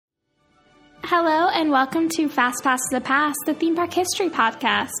Hello and welcome to Fast Pass to the Past, the Theme Park History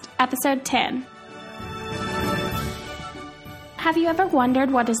Podcast, Episode 10. Have you ever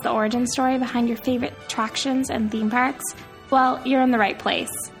wondered what is the origin story behind your favorite attractions and theme parks? Well, you're in the right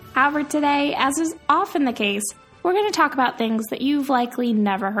place. However, today, as is often the case, we're going to talk about things that you've likely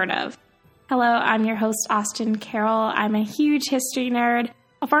never heard of. Hello, I'm your host, Austin Carroll. I'm a huge history nerd,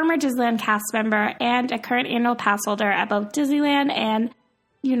 a former Disneyland cast member, and a current annual pass holder at both Disneyland and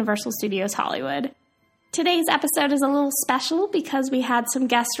Universal Studios Hollywood. Today's episode is a little special because we had some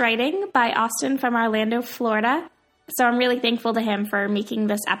guest writing by Austin from Orlando, Florida, so I'm really thankful to him for making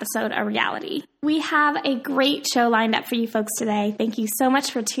this episode a reality. We have a great show lined up for you folks today. Thank you so much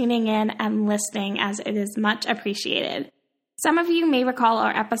for tuning in and listening, as it is much appreciated. Some of you may recall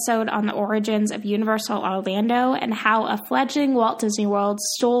our episode on the origins of Universal Orlando and how a fledgling Walt Disney World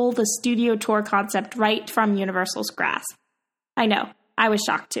stole the studio tour concept right from Universal's grasp. I know, I was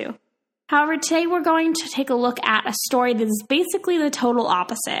shocked too. However, today we're going to take a look at a story that is basically the total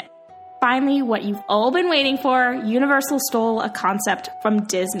opposite. Finally, what you've all been waiting for, Universal stole a concept from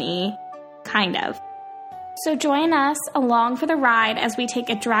Disney. Kind of. So join us along for the ride as we take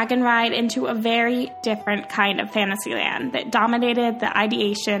a dragon ride into a very different kind of Fantasyland that dominated the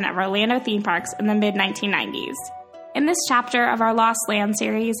ideation of Orlando theme parks in the mid-1990s. In this chapter of our Lost Land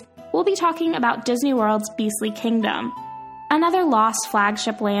series, we'll be talking about Disney World's Beastly Kingdom, another lost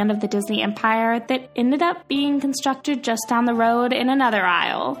flagship land of the Disney Empire that ended up being constructed just down the road in another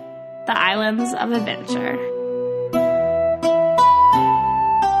isle, the Islands of Adventure.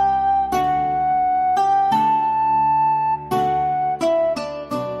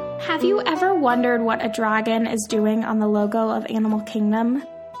 Have you ever wondered what a dragon is doing on the logo of Animal Kingdom?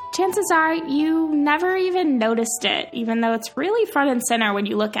 Chances are you never even noticed it, even though it's really front and center when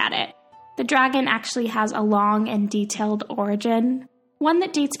you look at it. The dragon actually has a long and detailed origin, one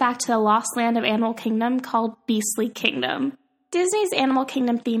that dates back to the lost land of Animal Kingdom called Beastly Kingdom. Disney's Animal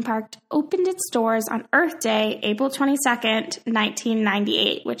Kingdom theme park opened its doors on Earth Day, April 22nd,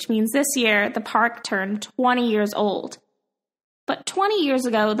 1998, which means this year the park turned 20 years old. But 20 years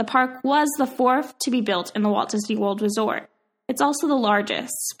ago, the park was the fourth to be built in the Walt Disney World Resort. It's also the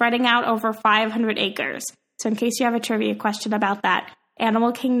largest, spreading out over 500 acres. So in case you have a trivia question about that,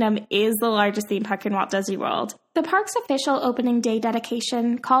 Animal Kingdom is the largest theme park in Walt Disney World. The park's official opening day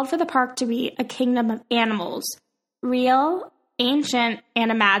dedication called for the park to be a kingdom of animals, real, ancient,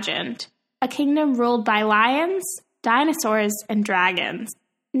 and imagined. A kingdom ruled by lions, dinosaurs, and dragons.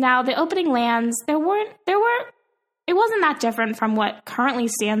 Now, the opening lands, it wasn't that different from what currently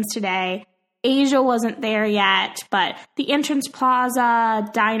stands today. Asia wasn't there yet, but the Entrance Plaza,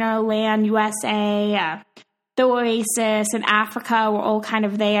 Dino Land USA, the Oasis in Africa were all kind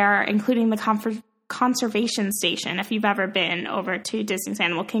of there, including the conservation station, if you've ever been over to Disney's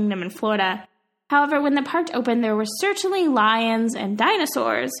Animal Kingdom in Florida. However, when the park opened, there were certainly lions and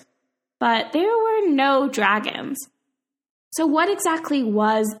dinosaurs, but there were no dragons. So what exactly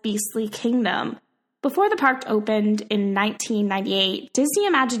was Beastly Kingdom? Before the park opened in 1998, Disney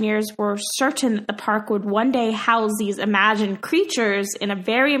Imagineers were certain that the park would one day house these imagined creatures in a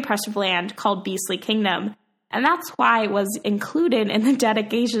very impressive land called Beastly Kingdom. And that's why it was included in the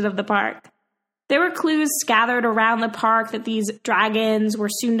dedication of the park. There were clues scattered around the park that these dragons were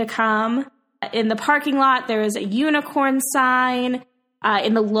soon to come. In the parking lot, there is a unicorn sign.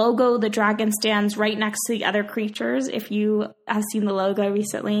 In the logo, the dragon stands right next to the other creatures, if you have seen the logo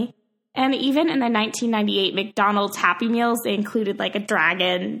recently. And even in the 1998 McDonald's Happy Meals, they included like a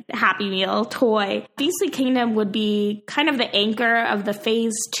dragon Happy Meal toy. Beastly Kingdom would be kind of the anchor of the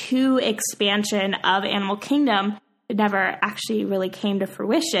Phase 2 expansion of Animal Kingdom. It never actually really came to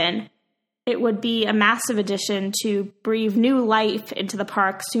fruition. It would be a massive addition to breathe new life into the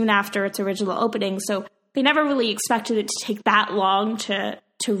park soon after its original opening. So they never really expected it to take that long to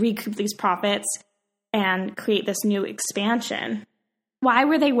recoup these profits and create this new expansion. Why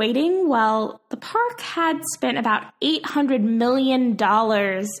were they waiting? Well, the park had spent about $800 million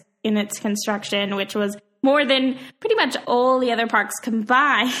in its construction, which was more than pretty much all the other parks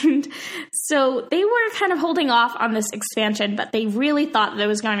combined. So they were kind of holding off on this expansion, but they really thought that it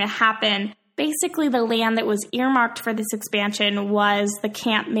was going to happen. Basically, the land that was earmarked for this expansion was the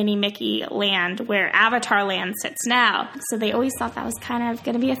Camp Mini Mickey land, where Avatar Land sits now. So they always thought that was kind of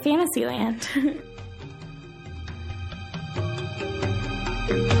going to be a fantasy land.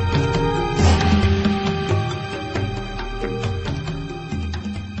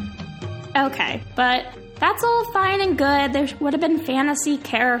 Okay, but that's all fine and good. There would have been fantasy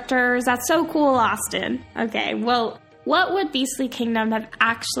characters. That's so cool, Austin. Okay, well, what would Beastly Kingdom have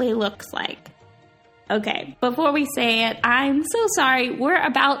actually looked like? Okay, before we say it, I'm so sorry. We're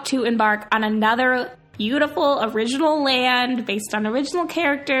about to embark on another beautiful original land based on original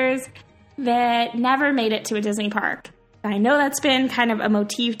characters that never made it to a Disney park. I know that's been kind of a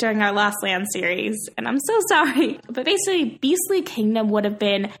motif during our Lost Land series, and I'm so sorry. But basically, Beastly Kingdom would have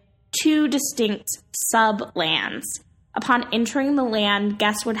been 2 distinct sub-lands. Upon entering the land,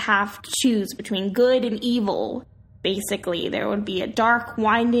 guests would have to choose between good and evil. Basically, there would be a dark,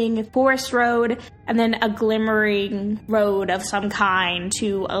 winding forest road, and then a glimmering road of some kind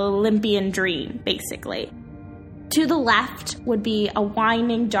to an Olympian dream, basically. To the left would be a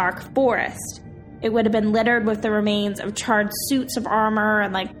winding, dark forest. It would have been littered with the remains of charred suits of armor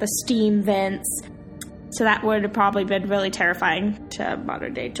and, the steam vents. So that would have probably been really terrifying to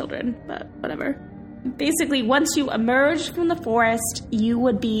modern-day children, but whatever. Basically, once you emerged from the forest, you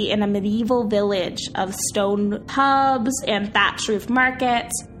would be in a medieval village of stone pubs and thatch-roof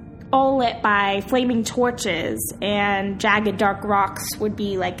markets, all lit by flaming torches, and jagged dark rocks would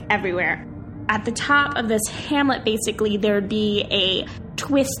be, everywhere. At the top of this hamlet, basically, there would be a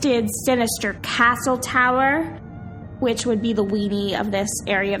twisted, sinister castle tower, which would be the weenie of this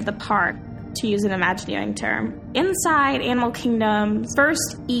area of the park, to use an Imagineering term. Inside Animal Kingdom's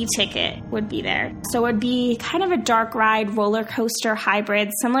first e-ticket would be there. So it would be kind of a dark ride roller coaster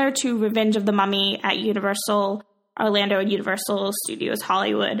hybrid, similar to Revenge of the Mummy at Universal Orlando and Universal Studios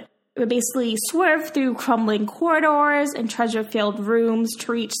Hollywood. It would basically swerve through crumbling corridors and treasure-filled rooms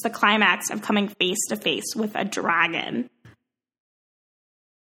to reach the climax of coming face-to-face with a dragon.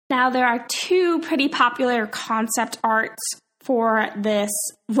 Now, there are 2 pretty popular concept arts for this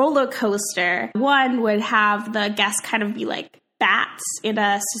roller coaster. One would have the guests kind of be like bats in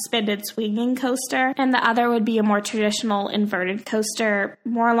a suspended swinging coaster, and the other would be a more traditional inverted coaster,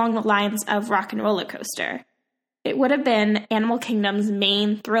 more along the lines of Rock and Roller Coaster. It would have been Animal Kingdom's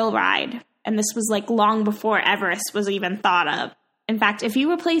main thrill ride, and this was long before Everest was even thought of. In fact, if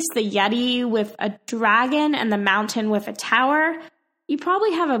you replace the Yeti with a dragon and the mountain with a tower, you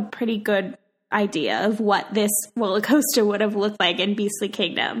probably have a pretty good idea of what this roller coaster would have looked like in Beastly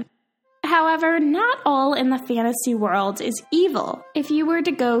Kingdom. However, not all in the fantasy world is evil. If you were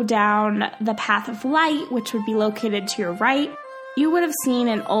to go down the Path of Light, which would be located to your right, you would have seen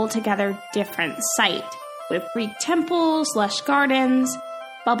an altogether different sight, with Greek temples, lush gardens,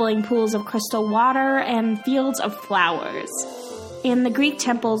 bubbling pools of crystal water, and fields of flowers. In the Greek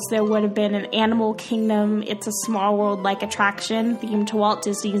temples, there would have been an Animal Kingdom It's a Small World-like attraction themed to Walt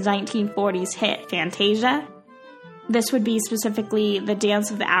Disney's 1940s hit, Fantasia. This would be specifically the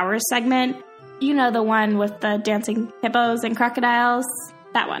Dance of the Hours segment. You know, the one with the dancing hippos and crocodiles?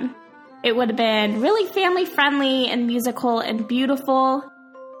 That one. It would have been really family-friendly and musical and beautiful.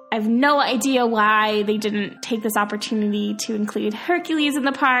 I have no idea why they didn't take this opportunity to include Hercules in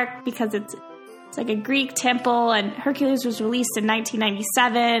the park, because it's like a Greek temple, and Hercules was released in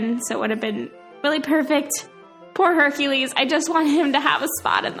 1997, so it would have been really perfect. Poor Hercules, I just want him to have a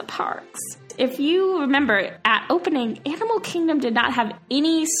spot in the parks. If you remember, at opening, Animal Kingdom did not have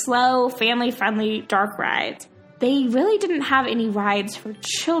any slow, family-friendly dark rides. They really didn't have any rides for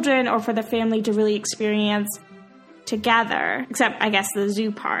children or for the family to really experience together, except, I guess, the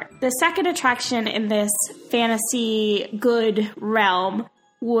zoo part. The second attraction in this fantasy good realm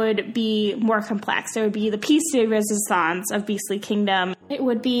would be more complex. It would be the Piece de Resistance of Beastly Kingdom. It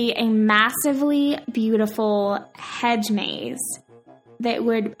would be a massively beautiful hedge maze that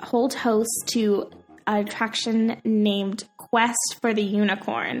would hold host to an attraction named Quest for the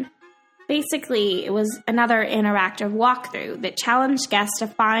Unicorn. Basically, it was another interactive walkthrough that challenged guests to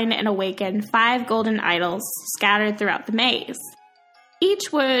find and awaken 5 golden idols scattered throughout the maze.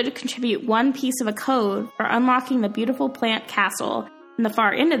 Each would contribute 1 piece of a code for unlocking the beautiful plant castle in the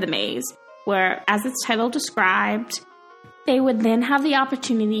far end of the maze, where, as its title described, they would then have the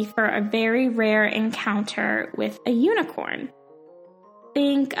opportunity for a very rare encounter with a unicorn.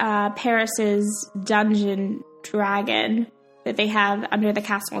 Think Paris's dungeon dragon that they have under the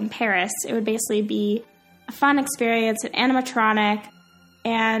castle in Paris. It would basically be a fun experience, an animatronic,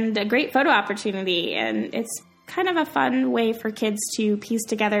 and a great photo opportunity. And it's kind of a fun way for kids to piece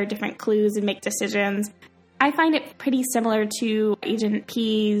together different clues and make decisions. I find it pretty similar to Agent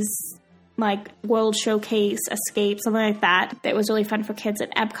P's World Showcase, Escape, something like that. That was really fun for kids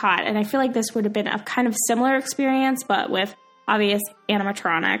at Epcot. And I feel like this would have been a kind of similar experience, but with obvious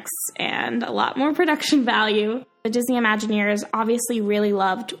animatronics and a lot more production value. The Disney Imagineers obviously really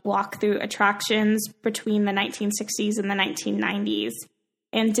loved walkthrough attractions between the 1960s and the 1990s.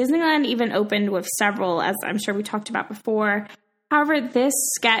 And Disneyland even opened with several, as I'm sure we talked about before. However, this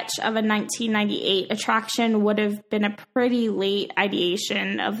sketch of a 1998 attraction would have been a pretty late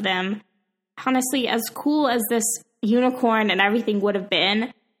ideation of them honestly, as cool as this unicorn and everything would have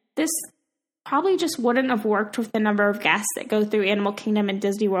been, this probably just wouldn't have worked with the number of guests that go through Animal Kingdom and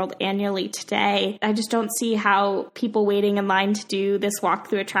Disney World annually today. I just don't see how people waiting in line to do this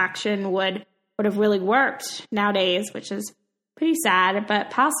walkthrough attraction would have really worked nowadays, which is pretty sad, but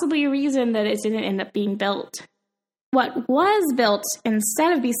possibly a reason that it didn't end up being built. What was built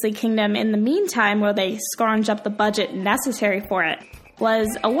instead of Beastly Kingdom in the meantime, where they scrounged up the budget necessary for it, was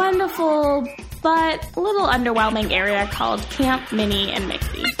a wonderful but a little underwhelming area called Camp Minnie and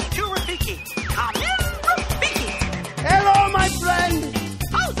Mickey. Hello, my friend!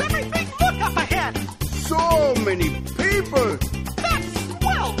 How's everything look up ahead? So many people! That's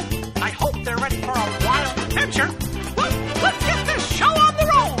swell! I hope they're ready for a wild adventure. Let's get this show on the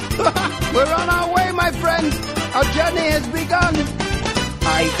road! We're on our way, my friend! Our journey has begun!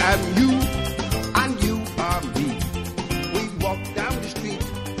 I am you, and you are me. We walk down the street,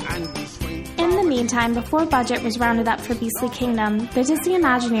 and we swing... In the meantime, before budget was rounded up for Beastly Kingdom, the Disney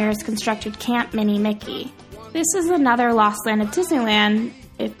Imagineers constructed Camp Minnie Mickey. This is another lost land of Disneyland,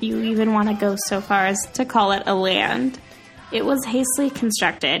 if you even want to go so far as to call it a land. It was hastily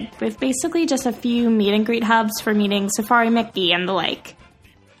constructed, with basically just a few meet-and-greet hubs for meeting Safari Mickey and the like.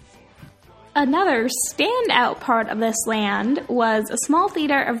 Another standout part of this land was a small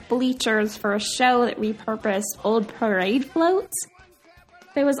theater of bleachers for a show that repurposed old parade floats.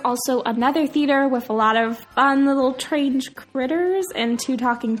 There was also another theater with a lot of fun little trained critters and 2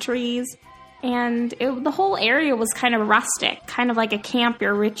 talking trees. And the whole area was kind of rustic, kind of like a camp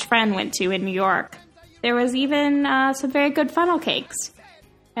your rich friend went to in New York. There was even some very good funnel cakes.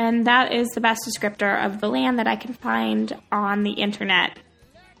 And that is the best descriptor of the land that I can find on the internet.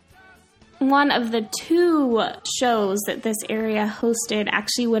 One of the 2 shows that this area hosted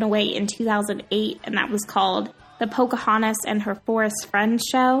actually went away in 2008, and that was called the Pocahontas and Her Forest Friends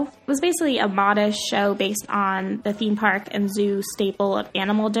show. It was basically a modish show based on the theme park and zoo staple of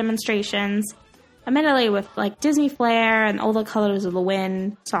animal demonstrations. Admittedly, with like Disney flair and All the Colors of the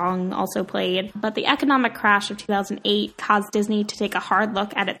Wind song also played, but the economic crash of 2008 caused Disney to take a hard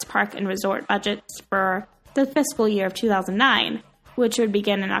look at its park and resort budgets for the fiscal year of 2009, which would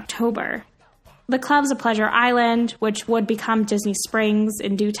begin in October. The clubs of Pleasure Island, which would become Disney Springs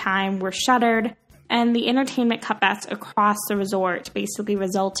in due time, were shuttered, and the entertainment cutbacks across the resort basically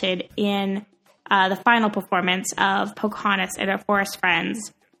resulted in the final performance of Pocahontas and Her Forest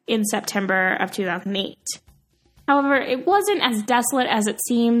Friends in September of 2008. However, it wasn't as desolate as it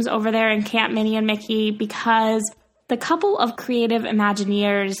seems over there in Camp Minnie and Mickey, because the couple of creative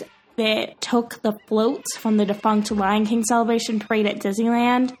Imagineers that took the floats from the defunct Lion King Celebration Parade at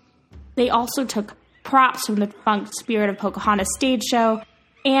Disneyland, they also took props from the defunct Spirit of Pocahontas stage show,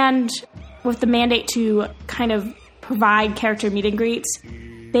 and with the mandate to kind of provide character meet and greets,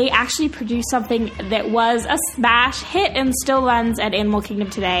 they actually produced something that was a smash hit and still runs at Animal Kingdom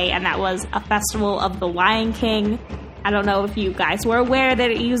today, and that was a festival of the Lion King. I don't know if you guys were aware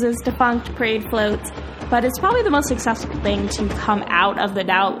that it uses defunct parade floats, but it's probably the most successful thing to come out of the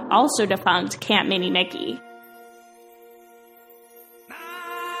now also defunct Camp Minnie Mickey.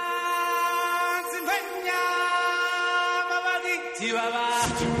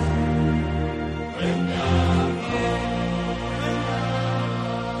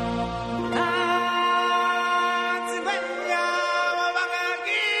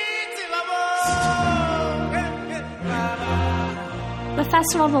 The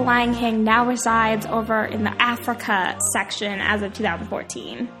Festival of the Lion King now resides over in the Africa section as of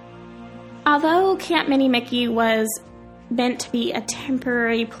 2014. Although Camp Minnie Mickey was meant to be a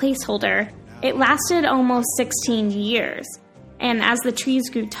temporary placeholder, it lasted almost 16 years. And as the trees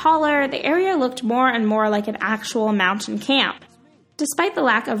grew taller, the area looked more and more like an actual mountain camp, despite the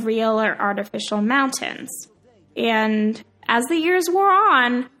lack of real or artificial mountains. And as the years wore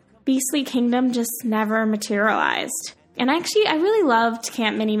on, Beastly Kingdom just never materialized. And actually, I really loved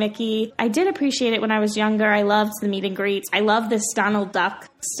Camp Minnie Mickey. I did appreciate it when I was younger. I loved the meet and greets. I love this Donald Duck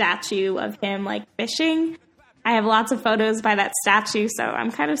statue of him, like, fishing. I have lots of photos by that statue, so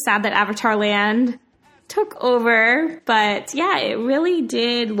I'm kind of sad that Avatar Land took over. But yeah, it really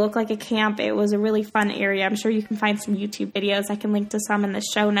did look like a camp. It was a really fun area. I'm sure you can find some YouTube videos. I can link to some in the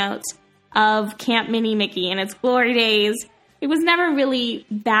show notes of Camp Minnie Mickey in its glory days. It was never really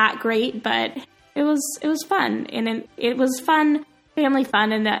that great, but it was fun, and it was fun, family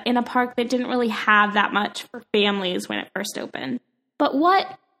fun, in a park that didn't really have that much for families when it first opened. But what,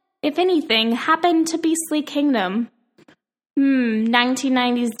 if anything, happened to Beastly Kingdom?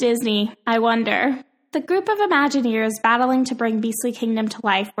 1990s Disney, I wonder. The group of Imagineers battling to bring Beastly Kingdom to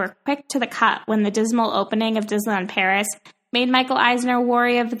life were quick to the cut when the dismal opening of Disneyland Paris made Michael Eisner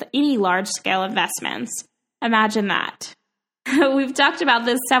wary of any large-scale investments. Imagine that. We've talked about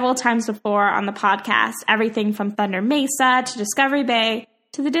this several times before on the podcast. Everything from Thunder Mesa to Discovery Bay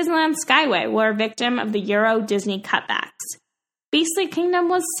to the Disneyland Skyway were a victim of the Euro Disney cutbacks. Beastly Kingdom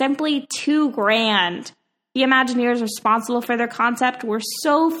was simply too grand. The Imagineers responsible for their concept were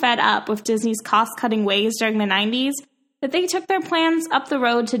so fed up with Disney's cost-cutting ways during the 90s that they took their plans up the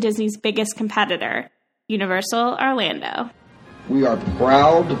road to Disney's biggest competitor, Universal Orlando. We are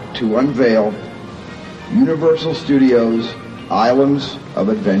proud to unveil Universal Studios Islands of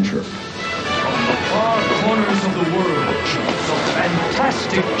Adventure. From the far corners of the world, some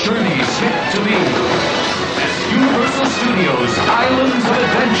fantastic journeys yet to be. As Universal Studios Islands of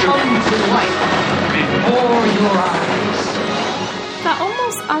Adventure come to life before your eyes. The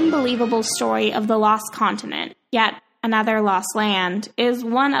almost unbelievable story of the Lost Continent, yet another lost land, is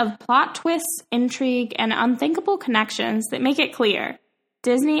one of plot twists, intrigue, and unthinkable connections that make it clear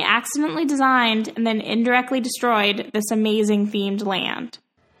Disney accidentally designed and then indirectly destroyed this amazing themed land.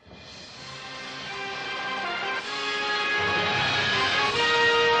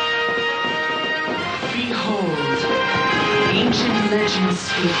 Behold, ancient legends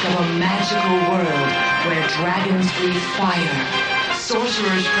speak of a magical world where dragons breathe fire,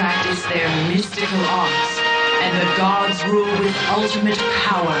 sorcerers practice their mystical arts, and the gods rule with ultimate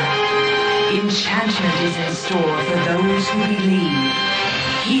power. Enchantment is in store for those who believe.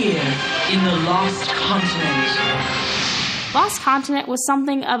 Here in the Lost Continent. Lost Continent was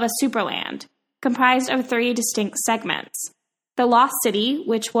something of a superland, comprised of 3 distinct segments. The Lost City,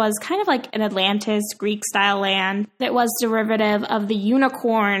 which was kind of like an Atlantis, Greek-style land that was derivative of the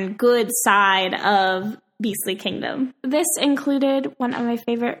unicorn good side of Beastly Kingdom. This included one of my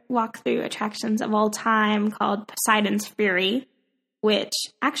favorite walkthrough attractions of all time called Poseidon's Fury, which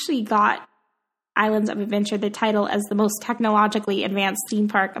actually got Islands of Adventure the title as the most technologically advanced theme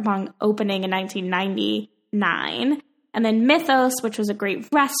park among opening in 1999. And then Mythos, which was a great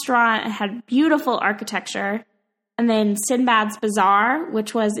restaurant and had beautiful architecture. And then Sinbad's Bazaar,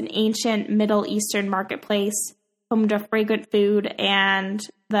 which was an ancient Middle Eastern marketplace, home to fragrant food and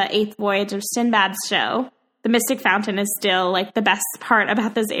the 8th voyage of Sinbad's show. The Mystic Fountain is still like the best part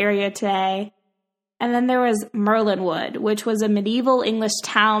about this area today. And then there was Merlinwood, which was a medieval English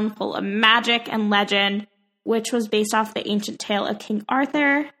town full of magic and legend, which was based off the ancient tale of King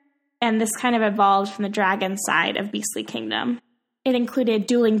Arthur. And this kind of evolved from the dragon side of Beastly Kingdom. It included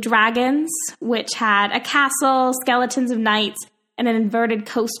dueling dragons, which had a castle, skeletons of knights, and an inverted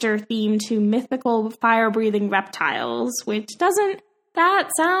coaster themed to mythical fire-breathing reptiles, which doesn't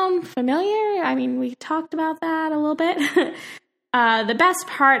that sound familiar? I mean, we talked about that a little bit. The best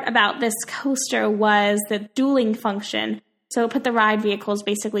part about this coaster was the dueling function. So it put the ride vehicles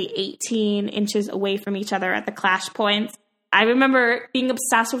basically 18 inches away from each other at the clash points. I remember being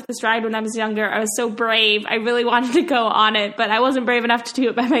obsessed with this ride when I was younger. I was so brave. I really wanted to go on it, but I wasn't brave enough to do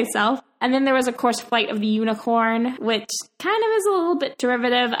it by myself. And then there was, of course, Flight of the Unicorn, which kind of is a little bit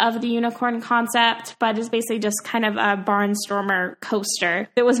derivative of the unicorn concept, but is basically just kind of a barnstormer coaster.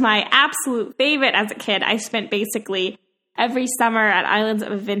 It was my absolute favorite as a kid. I spent basically every summer at Islands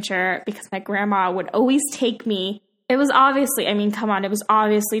of Adventure because my grandma would always take me. It was obviously, it was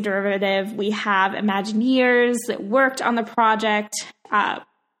obviously derivative. We have Imagineers that worked on the project,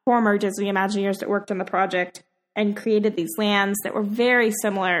 former Disney Imagineers that worked on the project and created these lands that were very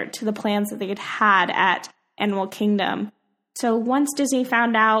similar to the plans that they had had at Animal Kingdom. So once Disney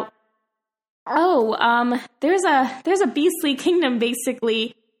found out, there's a Beastly Kingdom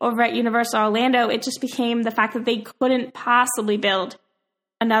basically over at Universal Orlando, it just became the fact that they couldn't possibly build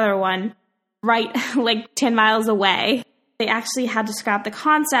another one right like 10 miles away. They actually had to scrap the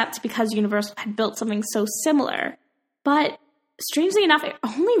concept because Universal had built something so similar. But strangely enough, it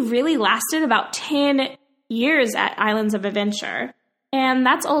only really lasted about 10 years at Islands of Adventure. And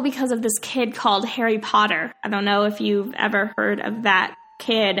that's all because of this kid called Harry Potter. I don't know if you've ever heard of that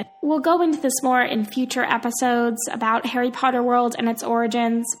kid. We'll go into this more in future episodes about Harry Potter World and its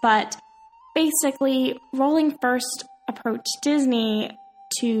origins, but basically, Rowling first approached Disney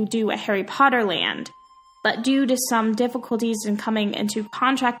to do a Harry Potter land, but due to some difficulties in coming into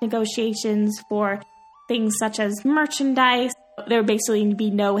contract negotiations for things such as merchandise, there would basically be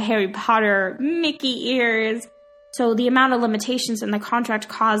no Harry Potter Mickey ears, so the amount of limitations in the contract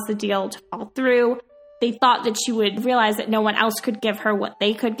caused the deal to fall through. They thought that she would realize that no one else could give her what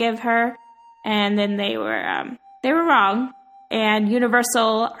they could give her, and then they were wrong. And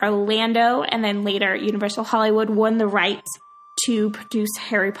Universal Orlando, and then later Universal Hollywood, won the rights to produce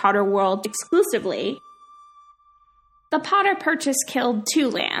Harry Potter World exclusively. The Potter Purchase killed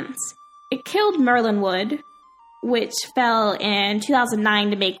 2 lands. It killed Merlinwood, which fell in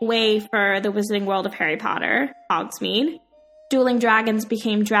 2009 to make way for the Wizarding World of Harry Potter, Hogsmeade. Dueling Dragons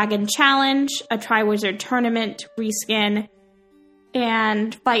became Dragon Challenge, a Triwizard Tournament reskin,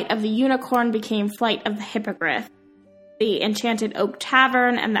 and Flight of the Unicorn became Flight of the Hippogriff. The Enchanted Oak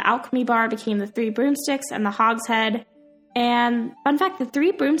Tavern and the Alchemy Bar became the Three Broomsticks and the Hogshead. And fun fact, the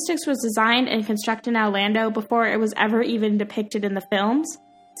Three Broomsticks was designed and constructed in Orlando before it was ever even depicted in the films.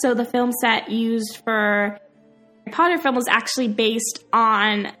 So the film set used for Harry Potter film was actually based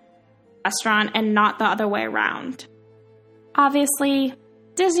on a restaurant and not the other way around. Obviously,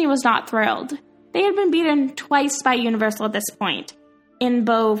 Disney was not thrilled. They had been beaten twice by Universal at this point, in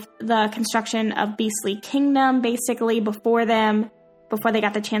both the construction of Beastly Kingdom, basically before they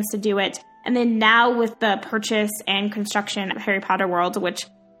got the chance to do it, and then now with the purchase and construction of Harry Potter World, which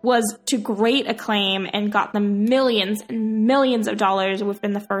was to great acclaim and got them millions and millions of dollars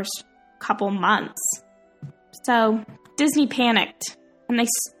within the first couple months. So Disney panicked, and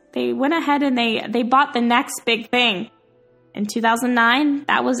they went ahead and they bought the next big thing. In 2009,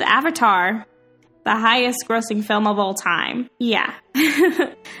 that was Avatar, the highest grossing film of all time. Yeah.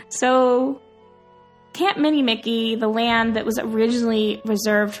 So Camp Minnie-Mickey, the land that was originally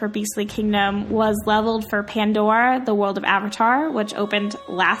reserved for Beastly Kingdom, was leveled for Pandora, the world of Avatar, which opened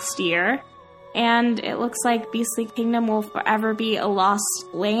last year. And it looks like Beastly Kingdom will forever be a lost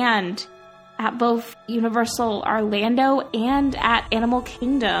land at both Universal Orlando and at Animal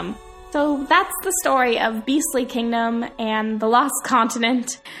Kingdom. So that's the story of Beastly Kingdom and the Lost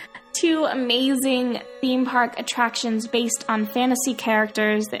Continent. Two amazing theme park attractions based on fantasy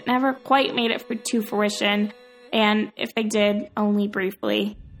characters that never quite made it to fruition, and if they did, only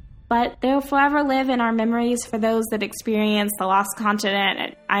briefly. But they'll forever live in our memories for those that experienced the Lost Continent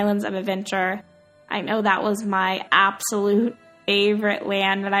and Islands of Adventure. I know that was my absolute favorite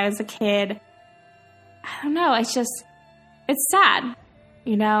land when I was a kid. I don't know, it's sad.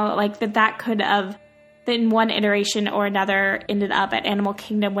 You know, like that could have, in one iteration or another, ended up at Animal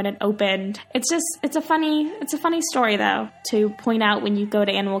Kingdom when it opened. It's a funny story though, to point out when you go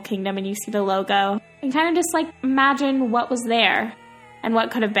to Animal Kingdom and you see the logo and kind of just like imagine what was there and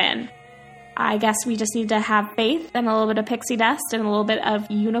what could have been. I guess we just need to have faith and a little bit of pixie dust and a little bit of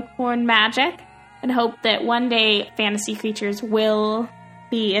unicorn magic and hope that one day fantasy creatures will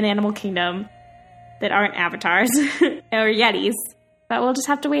be in Animal Kingdom that aren't avatars or yetis. But we'll just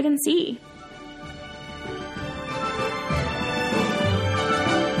have to wait and see.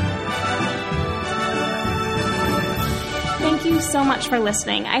 Thank you so much for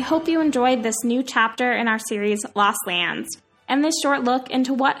listening. I hope you enjoyed this new chapter in our series, Lost Lands, and this short look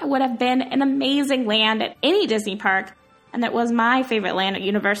into what would have been an amazing land at any Disney park, and that was my favorite land at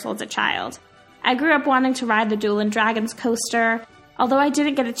Universal as a child. I grew up wanting to ride the Dueling Dragons coaster, although I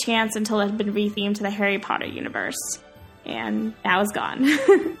didn't get a chance until it had been rethemed to the Harry Potter universe. And now it's gone.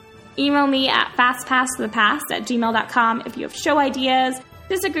 Email me at fastpassthepast@gmail.com if you have show ideas,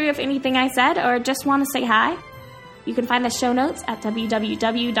 disagree with anything I said, or just want to say hi. You can find the show notes at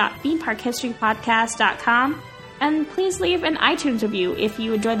www.themeparkhistorypodcast.com. And please leave an iTunes review if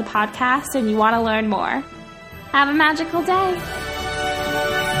you enjoy the podcast and you want to learn more. Have a magical day!